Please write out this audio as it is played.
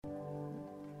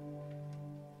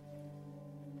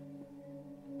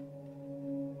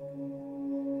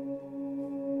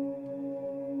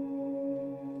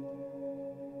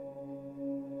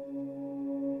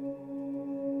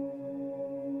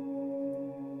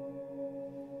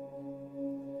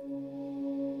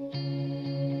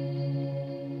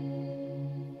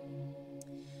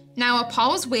Now while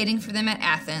Paul was waiting for them at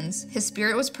Athens, his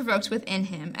spirit was provoked within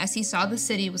him as he saw the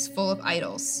city was full of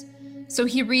idols. So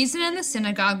he reasoned in the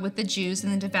synagogue with the Jews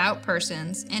and the devout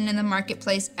persons, and in the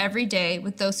marketplace every day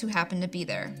with those who happened to be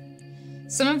there.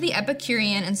 Some of the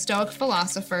Epicurean and Stoic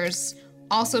philosophers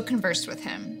also conversed with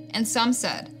him, and some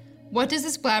said, "What does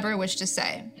this blabber wish to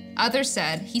say?" Others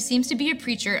said, "He seems to be a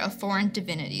preacher of foreign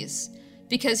divinities,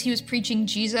 because he was preaching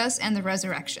Jesus and the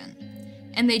resurrection."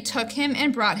 And they took him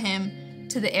and brought him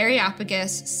to the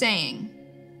Areopagus, saying,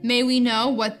 "May we know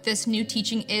what this new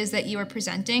teaching is that you are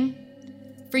presenting?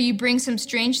 For you bring some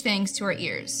strange things to our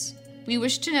ears. We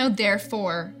wish to know,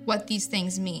 therefore, what these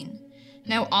things mean."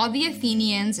 Now all the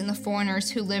Athenians and the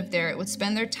foreigners who lived there would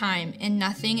spend their time in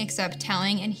nothing except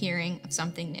telling and hearing of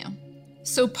something new.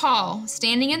 So Paul,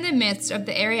 standing in the midst of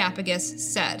the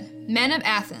Areopagus, said, "Men of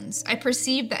Athens, I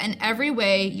perceive that in every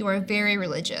way you are very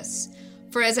religious.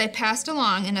 For as I passed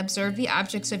along and observed the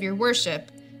objects of your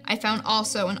worship, I found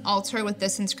also an altar with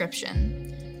this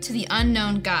inscription, 'To the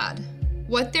unknown God.'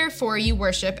 What therefore you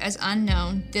worship as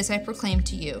unknown, this I proclaim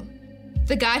to you.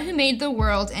 The God who made the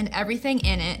world and everything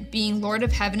in it, being Lord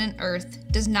of heaven and earth,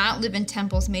 does not live in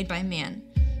temples made by man,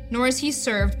 nor is he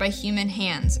served by human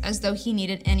hands as though he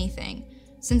needed anything,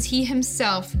 since he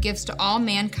himself gives to all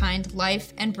mankind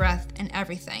life and breath and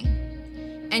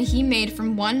everything. And he made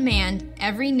from one man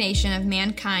every nation of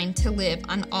mankind to live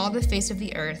on all the face of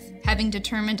the earth, having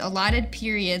determined allotted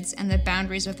periods and the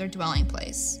boundaries of their dwelling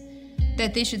place,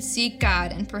 that they should seek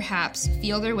God and perhaps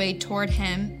feel their way toward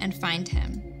him and find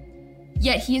him.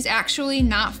 Yet he is actually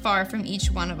not far from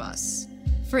each one of us,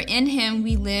 for in him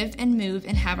we live and move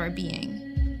and have our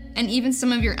being. And even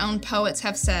some of your own poets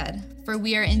have said, for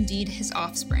we are indeed his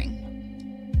offspring.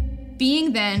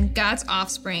 Being then God's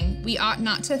offspring, we ought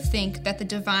not to think that the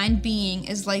divine being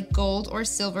is like gold or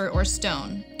silver or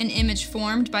stone, an image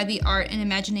formed by the art and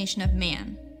imagination of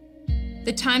man.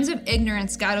 The times of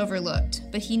ignorance God overlooked,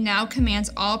 but he now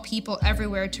commands all people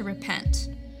everywhere to repent,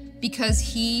 because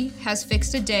he has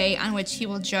fixed a day on which he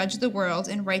will judge the world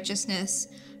in righteousness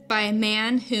by a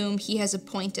man whom he has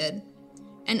appointed.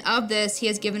 And of this he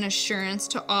has given assurance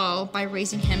to all by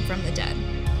raising him from the dead.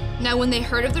 Now when they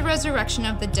heard of the resurrection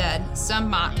of the dead, some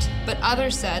mocked, but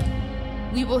others said,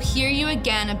 "We will hear you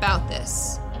again about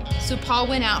this." So Paul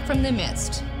went out from the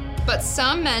midst. But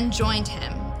some men joined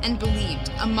him and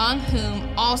believed, among whom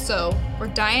also were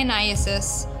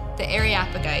Dionysius the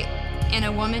Areopagite, and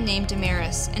a woman named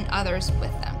Damaris, and others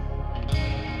with them.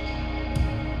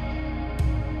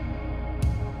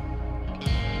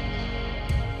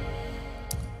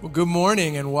 Well, good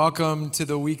morning and welcome to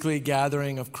the weekly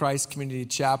gathering of Christ Community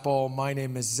Chapel. My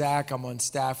name is Zach. I'm on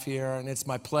staff here, and it's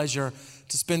my pleasure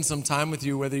to spend some time with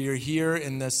you, whether you're here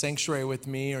in the sanctuary with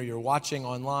me or you're watching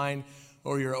online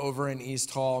or you're over in East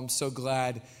Hall. I'm so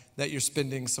glad that you're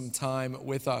spending some time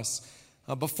with us.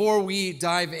 Before we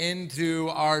dive into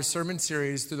our sermon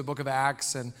series through the book of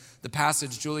Acts and the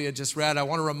passage Julia just read, I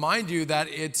want to remind you that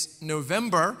it's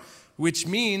November, which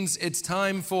means it's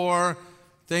time for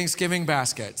Thanksgiving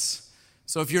baskets.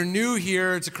 So if you're new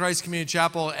here to Christ Community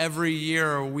Chapel, every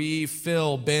year we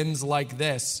fill bins like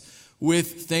this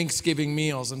with Thanksgiving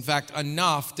meals. In fact,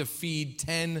 enough to feed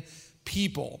 10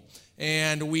 people.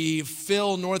 And we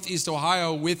fill Northeast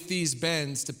Ohio with these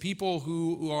bins to people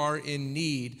who are in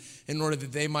need in order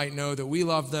that they might know that we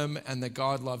love them and that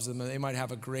God loves them and they might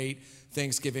have a great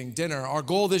Thanksgiving dinner. Our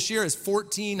goal this year is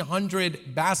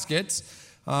 1,400 baskets,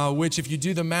 which if you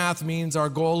do the math means our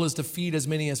goal is to feed as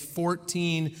many as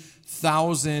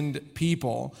 14,000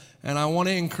 people. And I want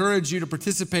to encourage you to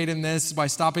participate in this by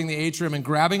stopping the atrium and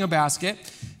grabbing a basket,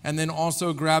 and then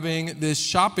also grabbing this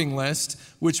shopping list,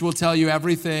 which will tell you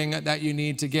everything that you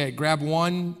need to get. Grab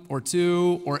 1 or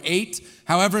 2 or 8,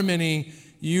 however many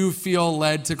you feel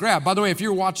led to grab. By the way, if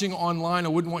you're watching online, I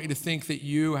wouldn't want you to think that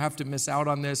you have to miss out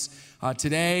on this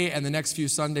today and the next few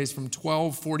Sundays from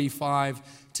 12:45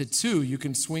 to 2. You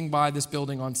can swing by this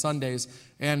building on Sundays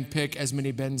and pick as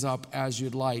many bins up as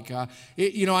you'd like. I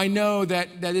know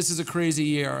that this is a crazy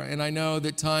year, and I know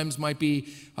that times might be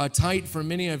tight for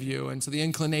many of you, and so the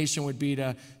inclination would be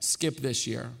to skip this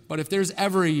year. But if there's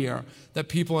ever a year that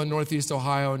people in Northeast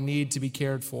Ohio need to be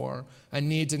cared for and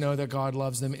need to know that God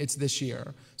loves them, it's this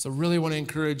year. So really want to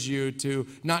encourage you to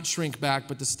not shrink back,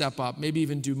 but to step up, maybe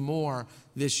even do more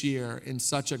this year in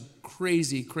such a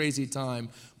crazy, crazy time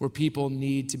where people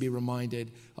need to be reminded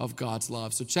of God's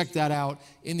love. So check that out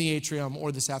in the atrium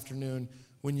or this afternoon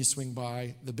when you swing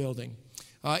by the building.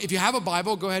 If you have a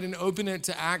Bible, go ahead and open it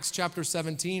to Acts chapter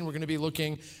 17. We're going to be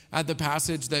looking at the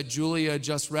passage that Julia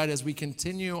just read as we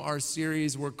continue our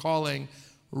series we're calling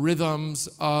Rhythms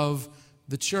of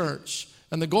the Church.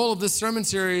 And the goal of this sermon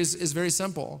series is very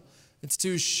simple. It's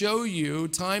to show you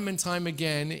time and time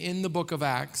again in the book of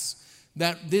Acts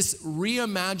that this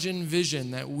reimagined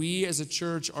vision that we as a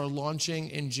church are launching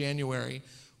in January,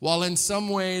 while in some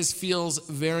ways feels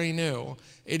very new,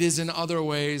 it is in other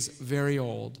ways very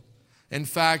old. In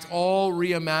fact, all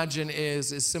Reimagine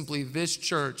is simply this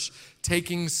church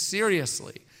taking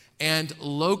seriously and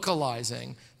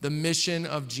localizing the mission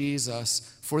of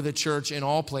Jesus for the church in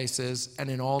all places and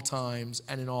in all times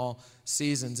and in all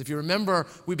seasons. If you remember,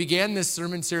 we began this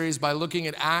sermon series by looking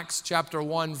at Acts chapter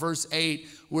 1, verse 8,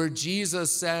 where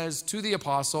Jesus says to the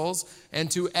apostles and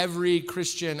to every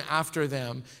Christian after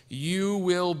them, "You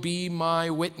will be my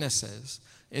witnesses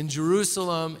in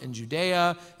Jerusalem, in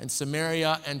Judea, and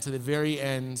Samaria, and to the very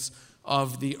ends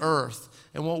of the earth."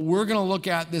 And what we're going to look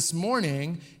at this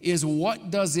morning is,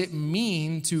 what does it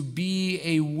mean to be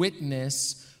a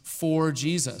witness for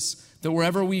Jesus? That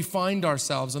wherever we find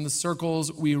ourselves, in the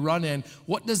circles we run in,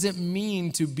 what does it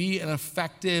mean to be an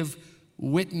effective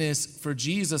witness for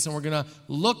Jesus? And we're going to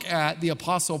look at the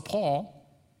Apostle Paul,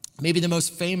 maybe the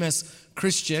most famous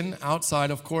Christian outside,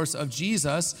 of course, of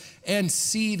Jesus, and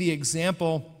see the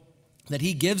example that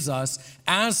he gives us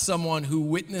as someone who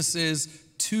witnesses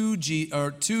to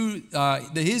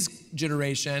his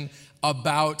generation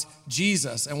about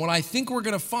Jesus. And what I think we're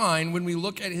going to find when we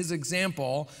look at his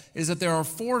example is that there are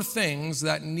 4 things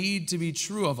that need to be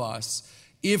true of us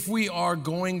if we are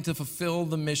going to fulfill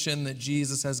the mission that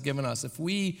Jesus has given us. If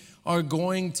we are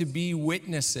going to be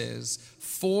witnesses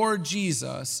for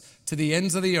Jesus to the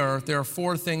ends of the earth, there are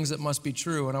 4 things that must be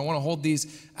true. And I want to hold these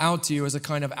out to you as a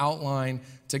kind of outline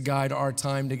to guide our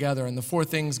time together. And the 4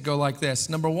 things go like this.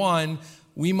 Number 1,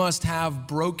 we must have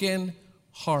broken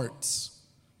hearts.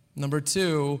 Number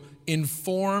 2,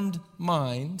 informed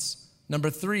minds. Number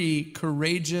 3,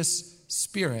 courageous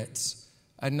spirits.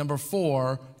 And number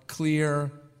 4,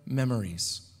 clear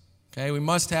memories. Okay, we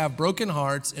must have broken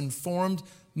hearts, informed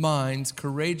minds,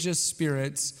 courageous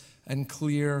spirits, and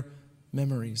clear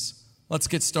memories. Let's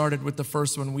get started with the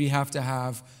first one. We have to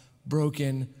have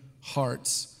broken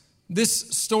hearts. This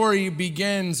story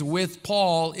begins with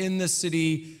Paul in the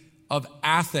city of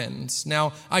Athens.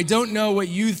 Now, I don't know what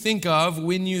you think of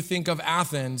when you think of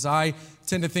Athens. I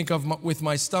tend to think of with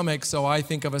my stomach, so I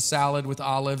think of a salad with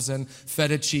olives and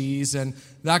feta cheese and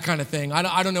that kind of thing.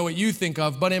 I don't know what you think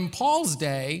of, but in Paul's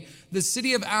day, the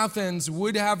city of Athens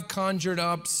would have conjured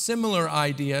up similar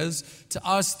ideas to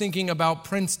us thinking about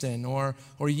Princeton or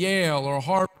Yale or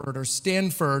Harvard or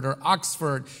Stanford or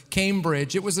Oxford,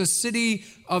 Cambridge. It was a city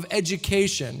of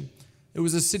education. It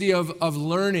was a city of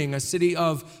learning, a city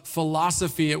of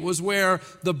philosophy. It was where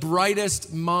the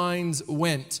brightest minds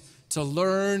went to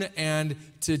learn and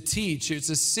to teach. It's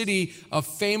a city of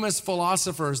famous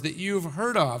philosophers that you've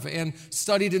heard of and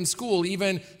studied in school,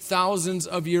 even thousands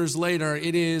of years later.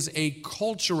 It is a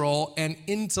cultural and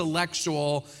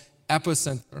intellectual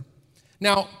epicenter.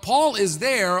 Now, Paul is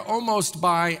there almost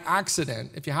by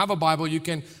accident. If you have a Bible, you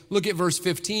can look at verse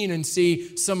 15 and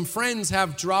see some friends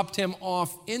have dropped him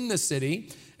off in the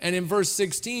city. And in verse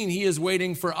 16, he is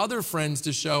waiting for other friends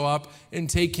to show up and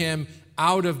take him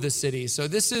out of the city. So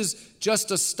this is just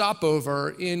a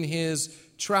stopover in his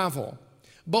travel.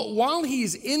 But while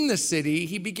he's in the city,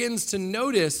 he begins to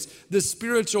notice the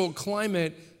spiritual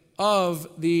climate of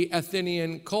the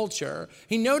Athenian culture.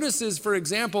 He notices, for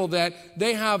example, that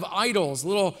they have idols,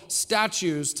 little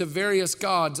statues to various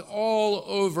gods all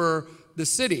over the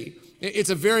city.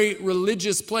 It's a very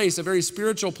religious place, a very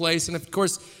spiritual place. And of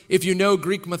course, if you know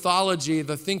Greek mythology,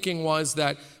 the thinking was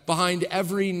that behind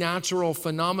every natural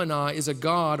phenomena is a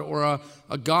god or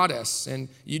a goddess. And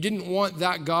you didn't want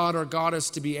that god or goddess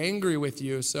to be angry with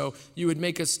you. So you would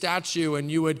make a statue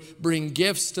and you would bring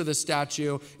gifts to the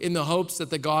statue in the hopes that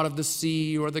the god of the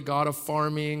sea or the god of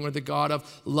farming or the god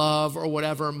of love or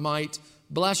whatever might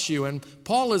bless you. And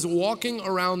Paul is walking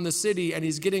around the city and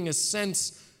he's getting a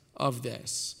sense of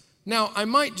this. Now, I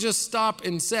might just stop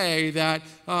and say that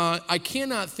I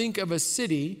cannot think of a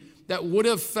city that would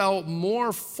have felt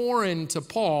more foreign to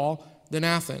Paul than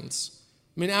Athens.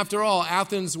 I mean, after all,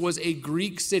 Athens was a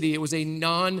Greek city. It was a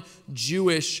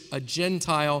non-Jewish, a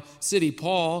Gentile city.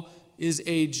 Paul is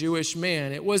a Jewish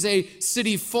man. It was a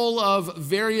city full of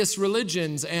various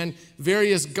religions and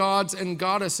various gods and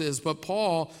goddesses, but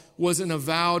Paul was an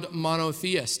avowed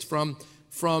monotheist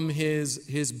from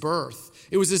his birth.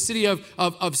 It was a city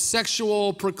of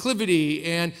sexual proclivity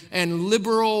and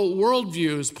liberal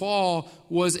worldviews. Paul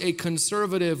was a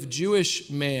conservative Jewish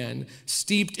man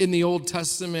steeped in the Old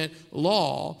Testament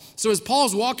law. So as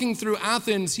Paul's walking through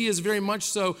Athens, he is very much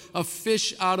so a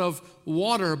fish out of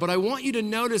water. But I want you to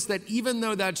notice that even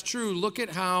though that's true, look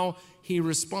at how he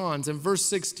responds. In verse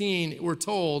 16, we're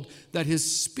told that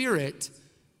his spirit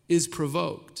is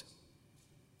provoked.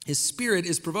 His spirit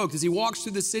is provoked as he walks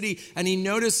through the city and he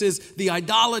notices the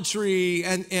idolatry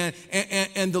and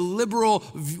the liberal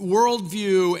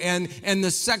worldview and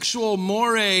the sexual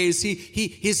mores.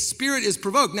 His spirit is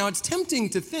provoked. Now, it's tempting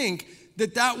to think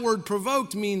that word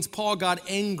provoked means Paul got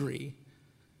angry.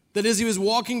 That as he was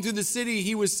walking through the city,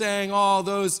 he was saying, oh,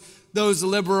 those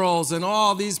liberals and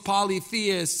all these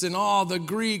polytheists and all the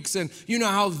Greeks, and you know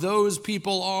how those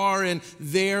people are in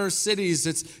their cities.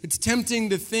 It's tempting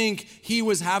to think he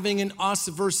was having an us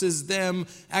versus them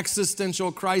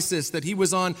existential crisis, that he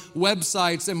was on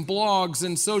websites and blogs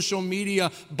and social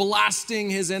media blasting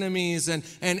his enemies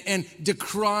and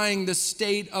decrying the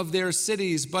state of their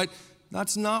cities. But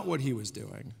that's not what he was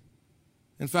doing.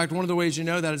 In fact, one of the ways you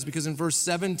know that is because in verse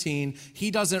 17, he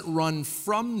doesn't run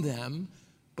from them,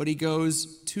 but he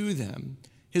goes to them.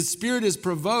 His spirit is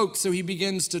provoked, so he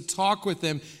begins to talk with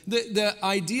them. The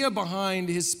idea behind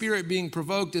his spirit being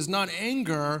provoked is not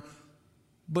anger,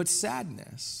 but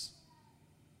sadness.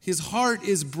 His heart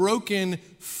is broken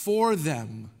for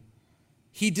them.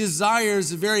 He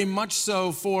desires very much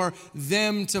so for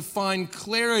them to find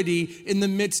clarity in the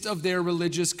midst of their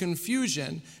religious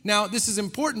confusion. Now, this is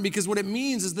important because what it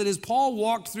means is that as Paul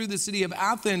walked through the city of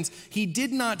Athens, he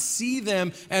did not see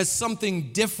them as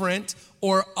something different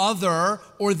or other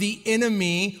or the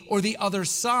enemy or the other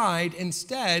side.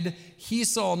 Instead, he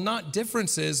saw not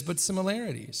differences but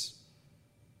similarities.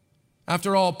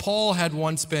 After all, Paul had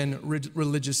once been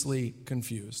religiously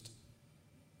confused.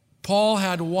 Paul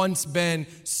had once been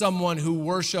someone who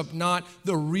worshiped not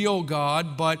the real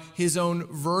God, but his own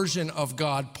version of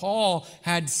God. Paul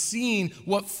had seen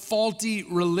what faulty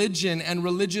religion and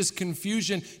religious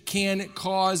confusion can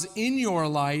cause in your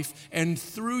life and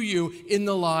through you in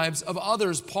the lives of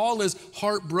others. Paul is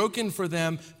heartbroken for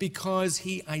them because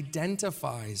he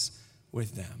identifies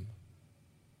with them.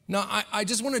 Now, I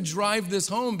just want to drive this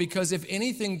home because if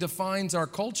anything defines our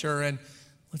culture, and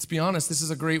let's be honest, this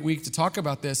is a great week to talk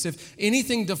about this. If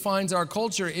anything defines our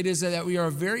culture, it is that we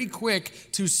are very quick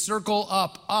to circle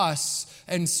up us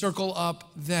and circle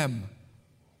up them.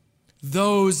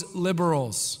 Those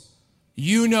liberals.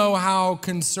 You know how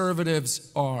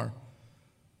conservatives are.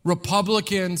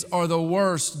 Republicans are the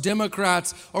worst.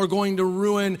 Democrats are going to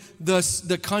ruin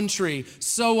the country,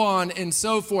 so on and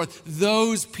so forth.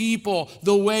 Those people,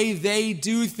 the way they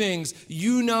do things,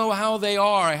 you know how they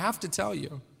are. I have to tell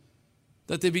you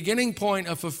that the beginning point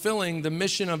of fulfilling the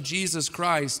mission of Jesus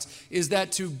Christ is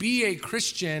that to be a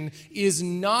Christian is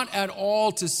not at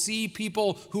all to see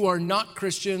people who are not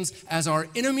Christians as our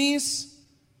enemies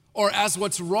or as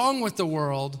what's wrong with the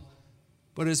world,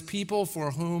 but as people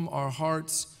for whom our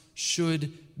hearts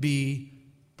should be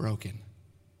broken.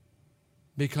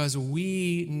 Because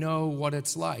we know what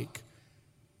it's like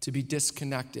to be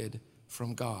disconnected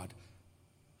from God.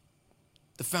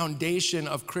 The foundation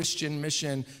of Christian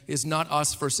mission is not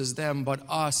us versus them, but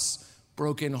us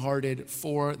brokenhearted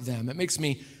for them. It makes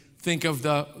me think of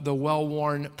the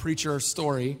well-worn preacher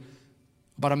story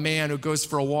about a man who goes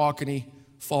for a walk and he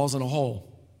falls in a hole.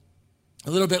 A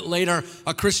little bit later,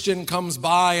 a Christian comes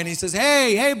by and he says,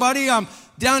 hey, buddy, I'm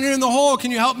down here in the hole.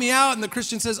 Can you help me out? And the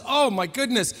Christian says, oh, my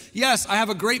goodness. Yes, I have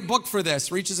a great book for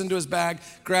this. Reaches into his bag,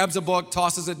 grabs a book,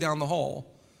 tosses it down the hole.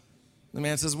 The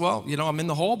man says, well, I'm in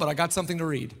the hole, but I got something to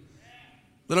read. A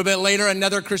little bit later,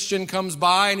 another Christian comes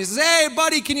by and he says, hey,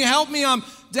 buddy, can you help me? I'm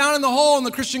down in the hole. And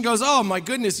the Christian goes, oh, my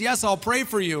goodness, yes, I'll pray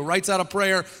for you. Writes out a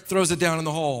prayer, throws it down in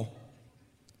the hole.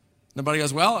 Nobody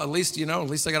goes, well, at least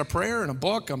I got a prayer and a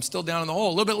book. I'm still down in the hole.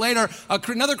 A little bit later,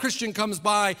 another Christian comes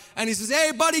by and he says,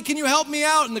 hey, buddy, can you help me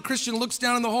out? And the Christian looks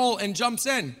down in the hole and jumps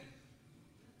in. And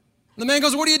the man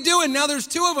goes, what are you doing? Now there's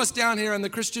two of us down here. And the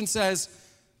Christian says,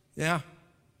 yeah,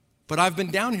 but I've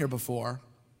been down here before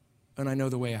and I know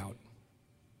the way out.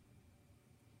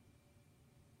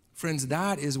 Friends,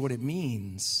 that is what it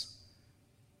means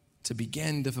to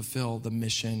begin to fulfill the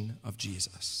mission of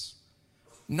Jesus.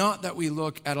 Not that we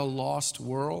look at a lost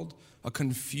world, a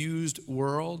confused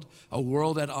world, a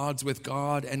world at odds with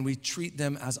God, and we treat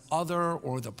them as other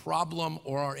or the problem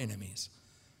or our enemies,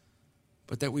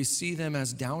 but that we see them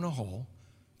as down a hole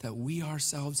that we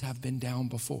ourselves have been down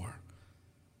before.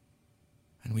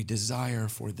 And we desire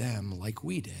for them, like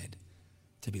we did,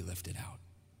 to be lifted out.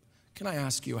 Can I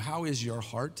ask you, how is your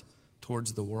heart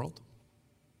towards the world?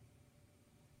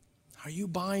 Are you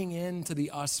buying into the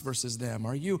us versus them?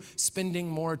 Are you spending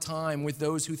more time with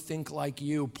those who think like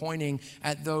you, pointing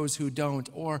at those who don't?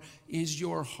 Or is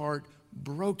your heart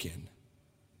broken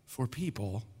for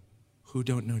people who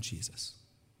don't know Jesus?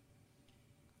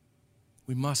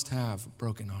 We must have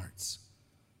broken hearts.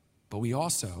 But we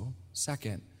also,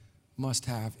 second, must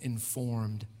have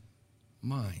informed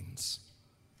minds.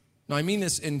 Now, I mean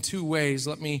this in two ways.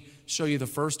 Let me show you the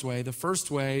first way. The first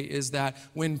way is that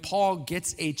when Paul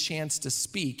gets a chance to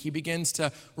speak, he begins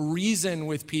to reason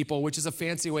with people, which is a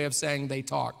fancy way of saying they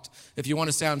talked. If you want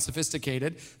to sound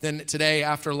sophisticated, then today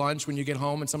after lunch, when you get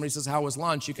home and somebody says, "How was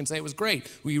lunch?" you can say, "It was great.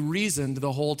 We reasoned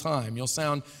the whole time." You'll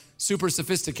sound super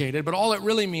sophisticated, but all it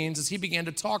really means is he began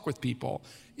to talk with people.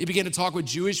 He began to talk with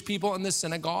Jewish people in the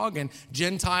synagogue and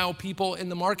Gentile people in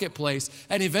the marketplace.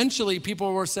 And eventually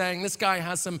people were saying, this guy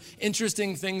has some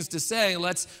interesting things to say.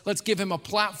 Let's give him a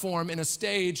platform and a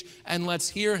stage and let's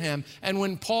hear him. And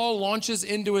when Paul launches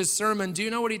into his sermon, do you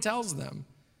know what he tells them?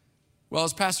 Well,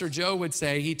 as Pastor Joe would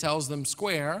say, he tells them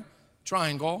square,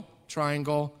 triangle,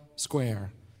 triangle,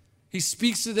 square. He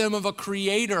speaks to them of a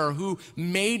creator who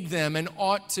made them and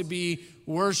ought to be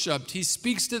worshiped. He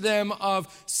speaks to them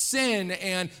of sin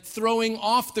and throwing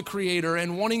off the creator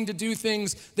and wanting to do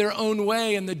things their own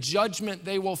way and the judgment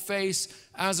they will face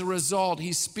as a result.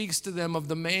 He speaks to them of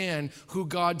the man who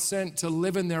God sent to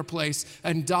live in their place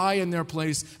and die in their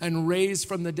place and raise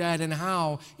from the dead, and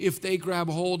how, if they grab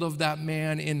hold of that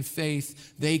man in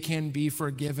faith, they can be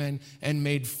forgiven and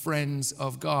made friends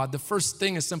of God. The first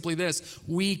thing is simply this: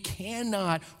 we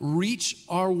cannot reach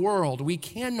our world. We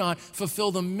cannot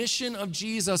fulfill the mission of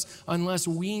Jesus unless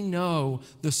we know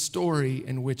the story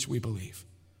in which we believe.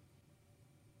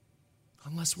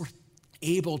 Unless we're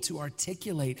able to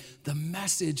articulate the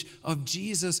message of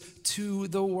Jesus to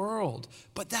the world.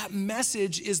 But that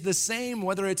message is the same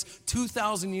whether it's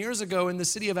 2,000 years ago in the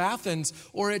city of Athens,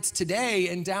 or it's today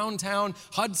in downtown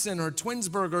Hudson or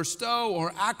Twinsburg or Stowe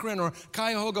or Akron or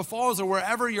Cuyahoga Falls or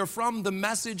wherever you're from. The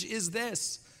message is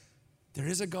this: there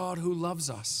is a God who loves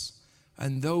us.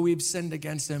 And though we've sinned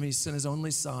against him, he sent his only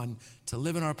son to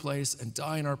live in our place and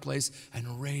die in our place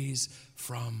and raise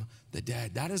from the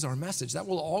dead. That is our message. That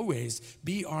will always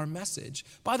be our message.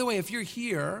 By the way, if you're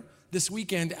here this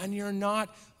weekend and you're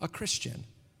not a Christian,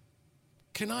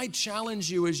 can I challenge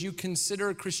you as you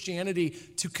consider Christianity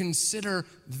to consider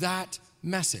that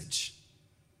message?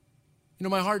 You know,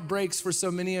 my heart breaks for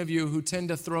so many of you who tend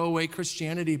to throw away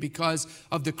Christianity because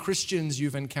of the Christians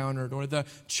you've encountered or the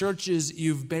churches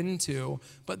you've been to.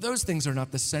 But those things are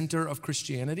not the center of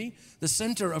Christianity. The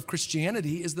center of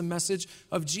Christianity is the message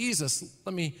of Jesus.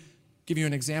 Let me give you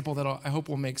an example that I hope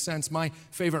will make sense. My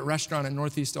favorite restaurant in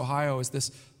Northeast Ohio is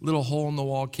this little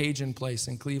hole-in-the-wall Cajun place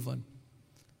in Cleveland.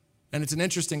 And it's an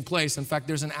interesting place. In fact,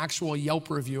 there's an actual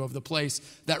Yelp review of the place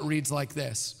that reads like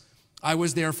this: I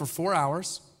was there for 4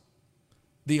 hours.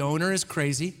 The owner is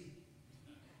crazy.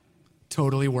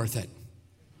 Totally worth it.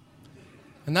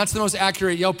 And that's the most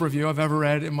accurate Yelp review I've ever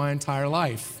read in my entire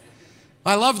life.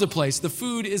 I love the place. The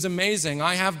food is amazing.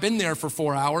 I have been there for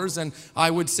 4 hours, and I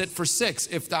would sit for 6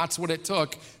 if that's what it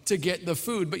took to get the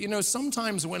food. But you know,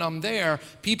 sometimes when I'm there,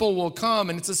 people will come,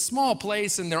 and it's a small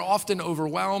place, and they're often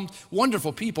overwhelmed.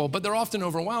 Wonderful people, but they're often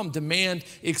overwhelmed. Demand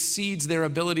exceeds their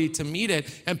ability to meet it.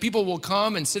 And people will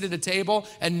come and sit at a table,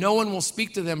 and no one will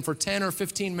speak to them for 10 or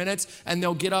 15 minutes, and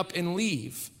they'll get up and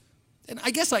leave. And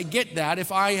I guess I get that.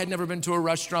 If I had never been to a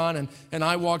restaurant and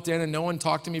I walked in and no one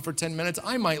talked to me for 10 minutes,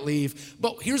 I might leave.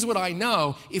 But here's what I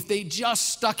know: if they just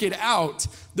stuck it out,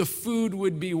 the food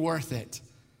would be worth it.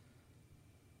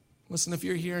 Listen, if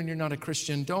you're here and you're not a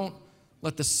Christian, don't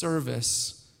let the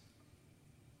service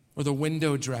or the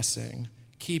window dressing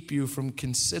keep you from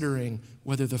considering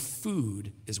whether the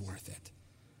food is worth it.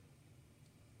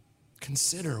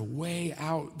 Consider, weigh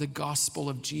out the gospel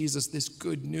of Jesus, this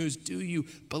good news. Do you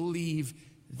believe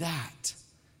that?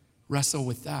 Wrestle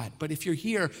with that. But if you're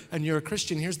here and you're a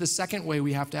Christian, here's the second way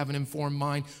we have to have an informed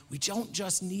mind. We don't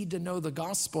just need to know the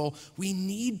gospel. We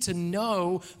need to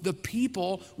know the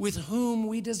people with whom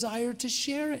we desire to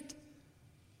share it.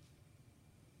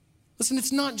 Listen,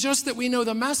 it's not just that we know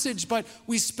the message, but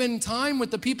we spend time with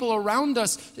the people around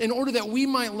us in order that we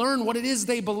might learn what it is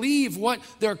they believe, what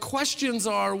their questions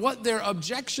are, what their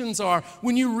objections are.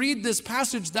 When you read this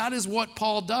passage, that is what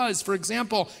Paul does. For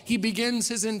example, he begins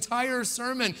his entire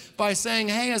sermon by saying,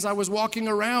 hey, as I was walking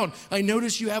around, I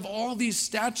noticed you have all these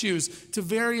statues to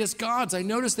various gods. I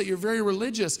noticed that you're very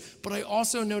religious, but I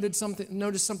also noticed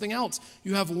something else.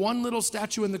 You have one little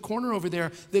statue in the corner over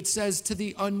there that says, to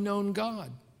the unknown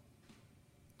God.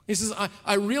 He says,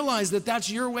 I realize that that's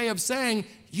your way of saying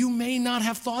you may not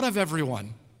have thought of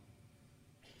everyone.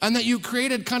 And that you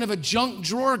created kind of a junk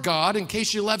drawer God in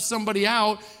case you left somebody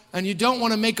out and you don't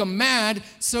want to make them mad,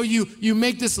 so you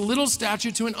make this little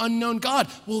statue to an unknown God.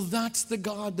 Well, that's the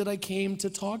God that I came to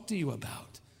talk to you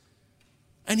about.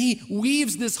 And he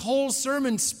weaves this whole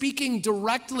sermon speaking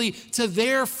directly to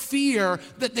their fear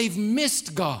that they've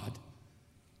missed God.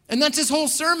 And that's his whole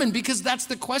sermon, because that's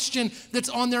the question that's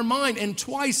on their mind. And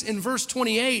twice in verse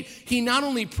 28, he not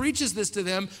only preaches this to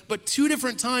them, but 2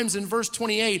 different times in verse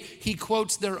 28, he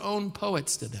quotes their own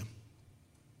poets to them.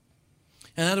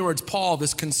 In other words, Paul,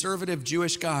 this conservative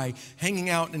Jewish guy hanging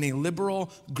out in a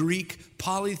liberal Greek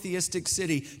polytheistic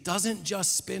city, doesn't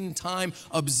just spend time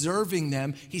observing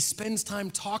them. He spends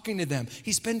time talking to them.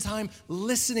 He spends time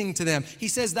listening to them. He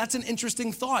says, that's an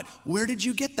interesting thought. Where did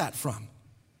you get that from?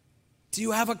 Do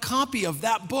you have a copy of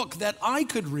that book that I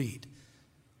could read?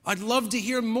 I'd love to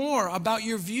hear more about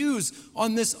your views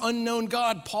on this unknown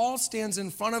God. Paul stands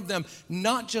in front of them,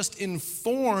 not just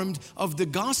informed of the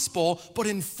gospel, but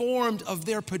informed of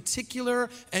their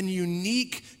particular and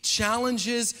unique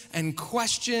challenges and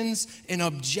questions and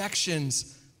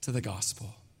objections to the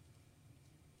gospel.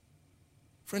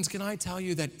 Friends, can I tell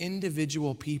you that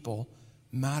individual people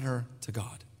matter to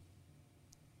God?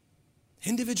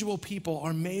 Individual people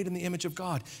are made in the image of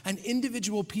God, and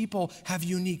individual people have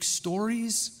unique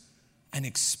stories and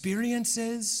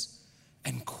experiences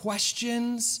and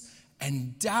questions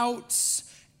and doubts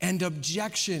and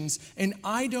objections. And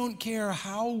I don't care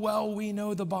how well we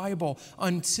know the Bible,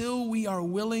 until we are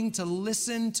willing to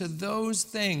listen to those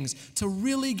things, to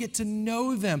really get to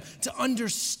know them, to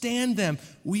understand them,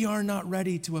 we are not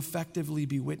ready to effectively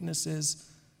be witnesses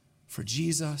for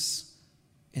Jesus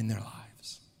in their lives.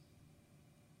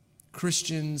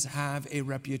 Christians have a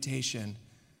reputation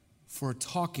for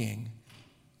talking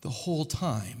the whole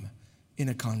time in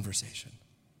a conversation.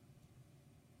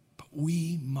 But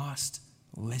we must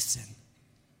listen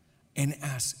and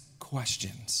ask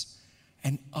questions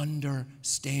and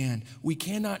understand. We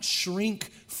cannot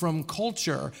shrink from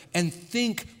culture and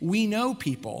think we know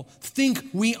people, think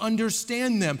we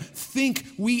understand them, think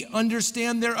we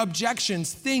understand their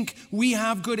objections, think we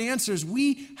have good answers.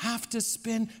 We have to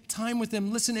spend time with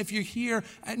them. Listen, if you're here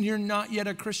and you're not yet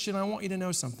a Christian, I want you to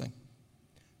know something.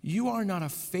 You are not a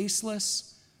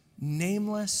faceless,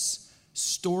 nameless,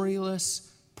 storyless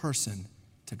person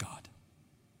to God.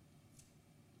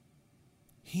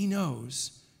 He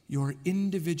knows your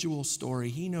individual story.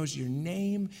 He knows your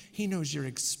name. He knows your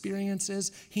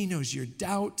experiences. He knows your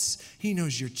doubts. He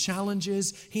knows your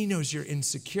challenges. He knows your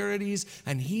insecurities.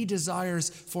 And he desires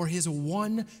for his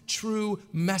one true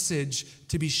message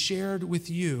to be shared with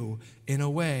you in a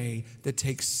way that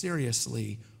takes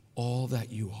seriously all that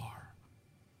you are.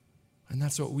 And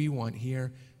that's what we want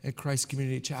here at Christ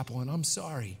Community Chapel. And I'm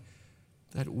sorry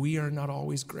that we are not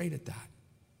always great at that.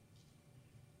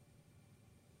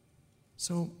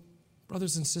 So,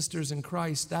 brothers and sisters in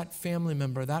Christ, that family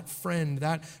member, that friend,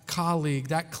 that colleague,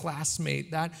 that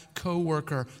classmate, that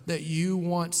coworker that you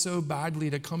want so badly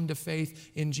to come to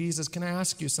faith in Jesus, can I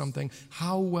ask you something?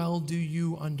 How well do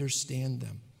you understand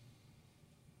them?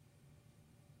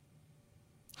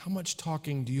 How much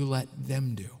talking do you let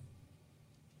them do?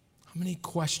 How many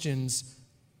questions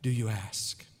do you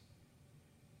ask?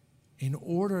 In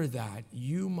order that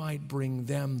you might bring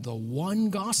them the one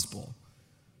gospel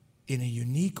in a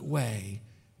unique way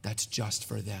that's just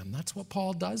for them. That's what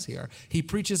Paul does here. He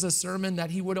preaches a sermon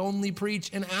that he would only preach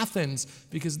in Athens,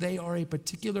 because they are a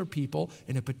particular people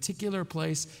in a particular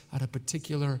place at a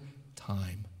particular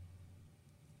time.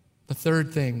 The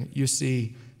third thing you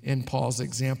see in Paul's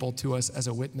example to us as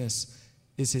a witness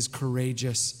is his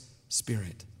courageous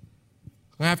spirit.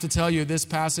 I have to tell you, this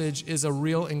passage is a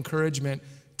real encouragement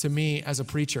to me as a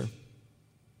preacher,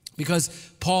 because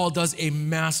Paul does a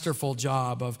masterful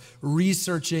job of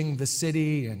researching the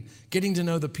city and getting to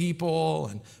know the people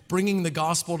and bringing the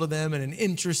gospel to them in an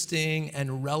interesting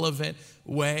and relevant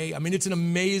way. I mean, it's an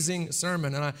amazing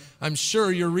sermon, and I'm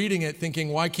sure you're reading it thinking,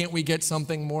 why can't we get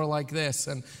something more like this?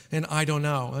 And I don't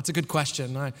know. That's a good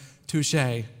question.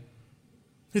 Touche.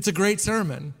 It's a great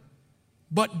sermon.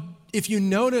 But if you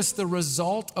notice, the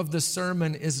result of the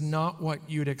sermon is not what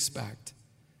you'd expect.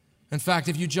 In fact,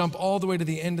 if you jump all the way to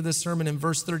the end of the sermon in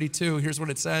verse 32, here's what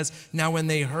it says. Now, when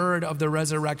they heard of the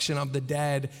resurrection of the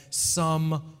dead,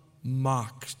 some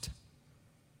mocked.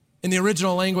 In the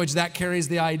original language, that carries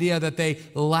the idea that they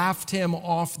laughed him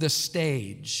off the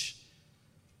stage.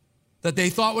 That they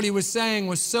thought what he was saying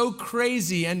was so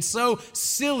crazy and so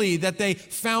silly that they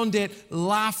found it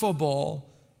laughable.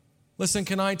 Listen,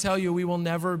 can I tell you, we will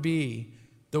never be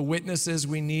the witnesses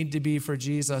we need to be for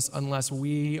Jesus unless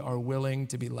we are willing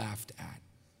to be laughed at.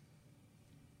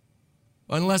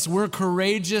 Unless we're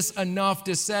courageous enough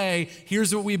to say,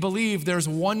 here's what we believe, there's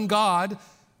one God,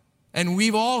 and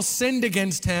we've all sinned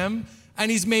against him, And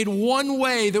he's made one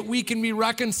way that we can be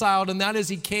reconciled, and that is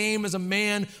he came as a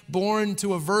man born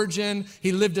to a virgin.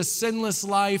 He lived a sinless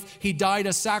life. He died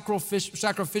a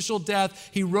sacrificial death.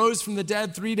 He rose from the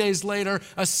dead 3 days later,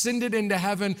 ascended into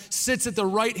heaven, sits at the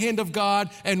right hand of God,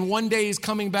 and one day he's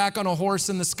coming back on a horse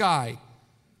in the sky.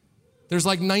 There's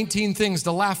like 19 things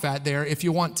to laugh at there if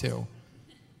you want to.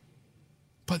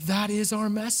 But that is our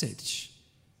message.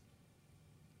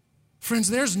 Friends,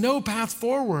 there's no path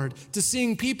forward to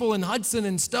seeing people in Hudson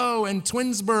and Stowe and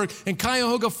Twinsburg and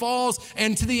Cuyahoga Falls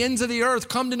and to the ends of the earth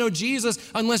come to know Jesus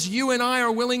unless you and I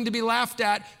are willing to be laughed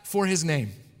at for his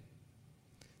name.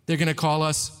 They're going to call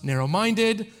us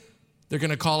narrow-minded. They're going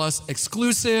to call us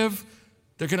exclusive.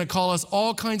 They're going to call us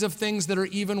all kinds of things that are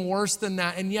even worse than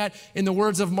that. And yet, in the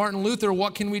words of Martin Luther,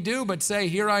 what can we do but say,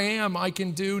 here I am, I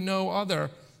can do no other.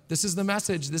 This is the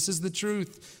message. This is the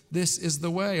truth. This is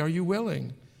the way. Are you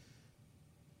willing?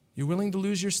 You willing to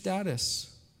lose your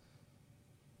status?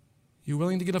 You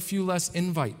willing to get a few less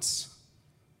invites?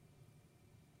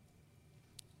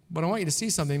 But I want you to see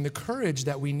something. The courage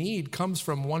that we need comes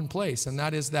from one place, and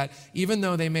that is that even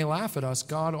though they may laugh at us,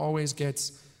 God always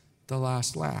gets the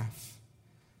last laugh.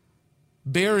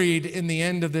 Buried in the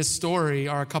end of this story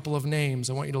are a couple of names.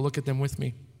 I want you to look at them with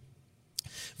me.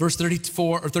 Verse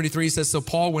 34 or 33 says, so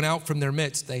Paul went out from their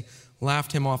midst. They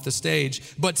laughed him off the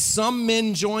stage. But some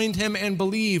men joined him and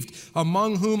believed,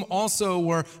 among whom also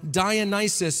were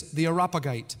Dionysius the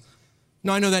Areopagite.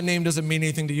 Now, I know that name doesn't mean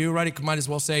anything to you, right? It might as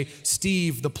well say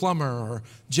Steve the plumber or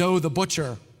Joe the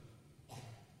butcher.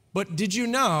 But did you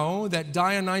know that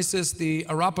Dionysius the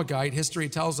Areopagite, history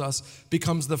tells us,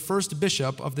 becomes the first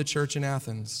bishop of the church in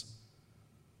Athens?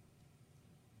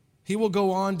 He will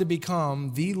go on to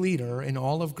become the leader in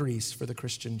all of Greece for the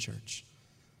Christian church.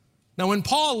 Now, when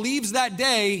Paul leaves that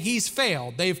day, he's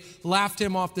failed. They've laughed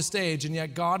him off the stage, and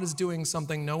yet God is doing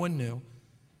something no one knew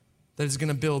that is going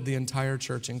to build the entire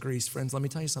church in Greece. Friends, let me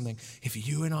tell you something. If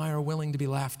you and I are willing to be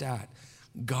laughed at,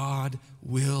 God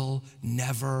will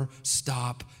never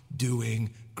stop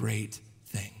doing great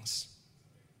things.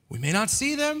 We may not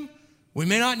see them, we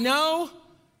may not know,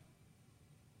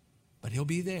 but he'll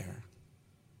be there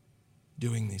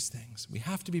doing these things. We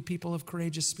have to be people of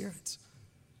courageous spirits.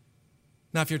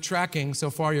 Now, if you're tracking so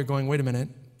far, you're going, wait a minute,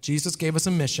 Jesus gave us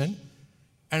a mission,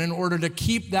 and in order to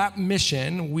keep that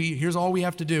mission, here's all we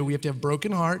have to do. We have to have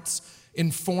broken hearts,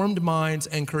 informed minds,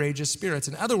 and courageous spirits.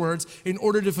 In other words, in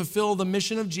order to fulfill the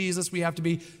mission of Jesus, we have to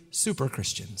be super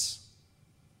Christians.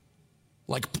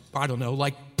 Like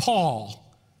Paul.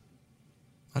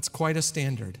 That's quite a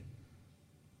standard.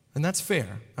 And that's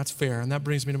fair. That's fair. And that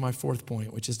brings me to my fourth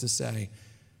point, which is to say,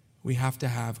 we have to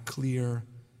have clear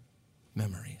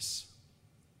memories.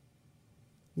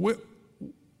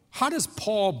 How does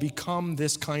Paul become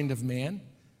this kind of man?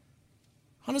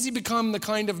 How does he become the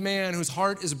kind of man whose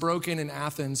heart is broken in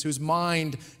Athens, whose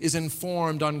mind is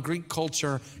informed on Greek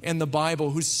culture and the Bible,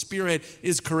 whose spirit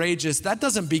is courageous? That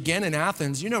doesn't begin in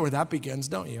Athens. You know where that begins,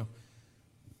 don't you?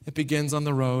 It begins on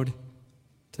the road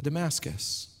to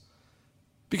Damascus.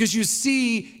 Because you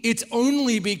see, it's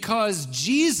only because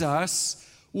Jesus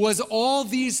was all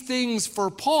these things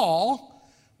for Paul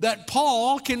that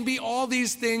Paul can be all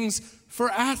these things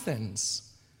for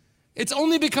Athens. It's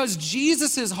only because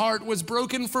Jesus' heart was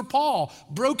broken for Paul,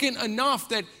 broken enough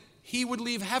that he would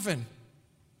leave heaven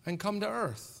and come to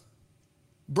earth,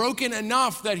 broken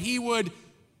enough that he would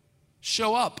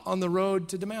show up on the road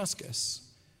to Damascus.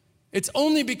 It's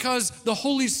only because the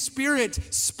Holy Spirit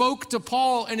spoke to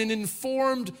Paul in an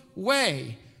informed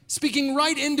way, speaking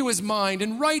right into his mind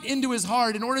and right into his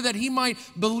heart in order that he might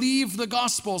believe the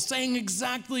gospel, saying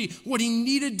exactly what he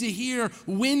needed to hear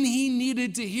when he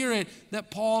needed to hear it,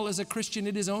 that Paul is a Christian.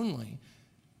 It is only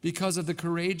because of the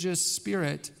courageous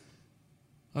spirit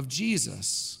of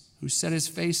Jesus, who set his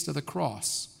face to the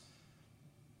cross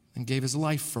and gave his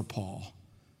life for Paul,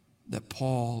 that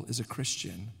Paul is a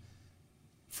Christian.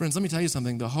 Friends, let me tell you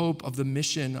something. The hope of the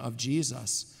mission of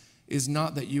Jesus is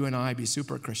not that you and I be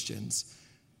super Christians.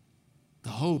 The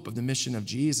hope of the mission of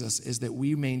Jesus is that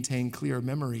we maintain clear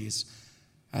memories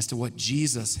as to what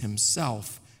Jesus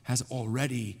himself has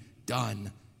already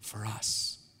done for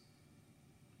us.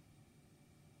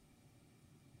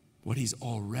 What he's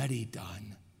already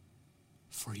done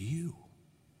for you.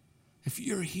 If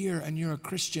you're here and you're a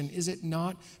Christian, is it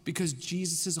not because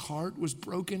Jesus' heart was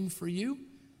broken for you?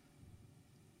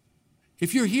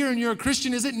 If you're here and you're a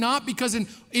Christian, is it not because in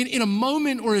a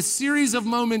moment or a series of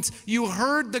moments, you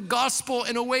heard the gospel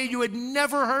in a way you had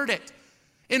never heard it,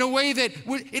 in a way that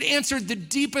it answered the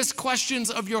deepest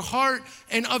questions of your heart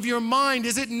and of your mind?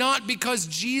 Is it not because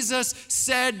Jesus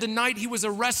said the night he was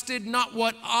arrested, not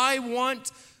what I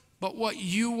want, but what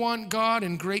you want, God,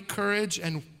 in great courage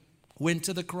and went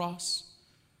to the cross.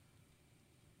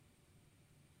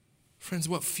 Friends,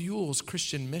 what fuels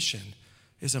Christian mission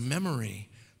is a memory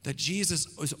that Jesus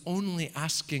is only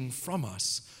asking from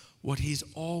us what he's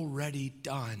already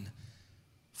done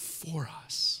for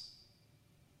us.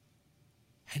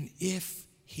 And if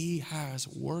he has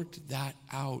worked that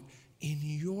out in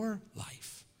your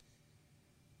life,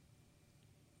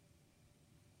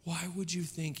 why would you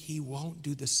think he won't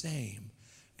do the same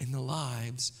in the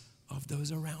lives of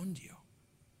those around you?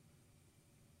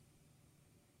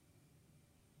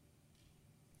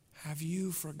 Have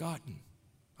you forgotten?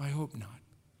 I hope not.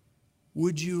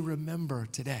 Would you remember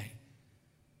today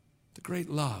the great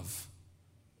love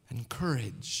and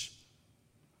courage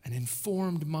and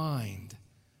informed mind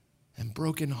and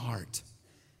broken heart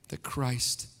that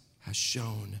Christ has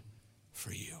shown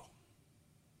for you?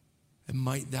 And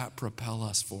might that propel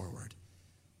us forward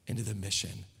into the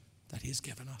mission that he's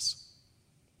given us.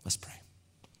 Let's pray.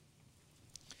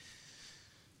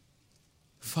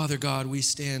 Father God, we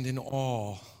stand in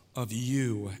awe of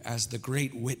you as the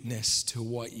great witness to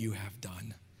what you have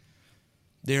done.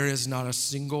 There is not a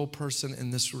single person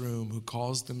in this room who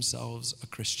calls themselves a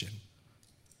Christian,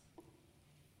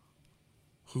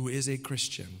 who is a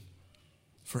Christian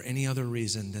for any other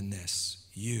reason than this: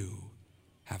 you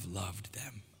have loved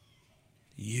them.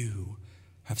 You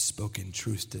have spoken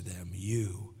truth to them.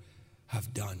 You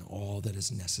have done all that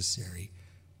is necessary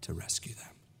to rescue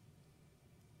them.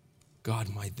 God,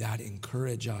 might that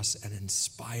encourage us and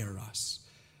inspire us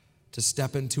to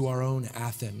step into our own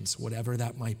Athens, whatever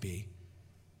that might be,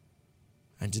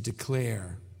 and to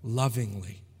declare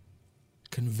lovingly,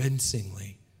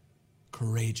 convincingly,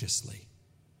 courageously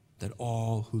that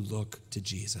all who look to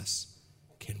Jesus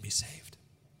can be saved.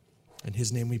 In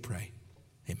his name we pray.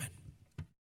 Amen.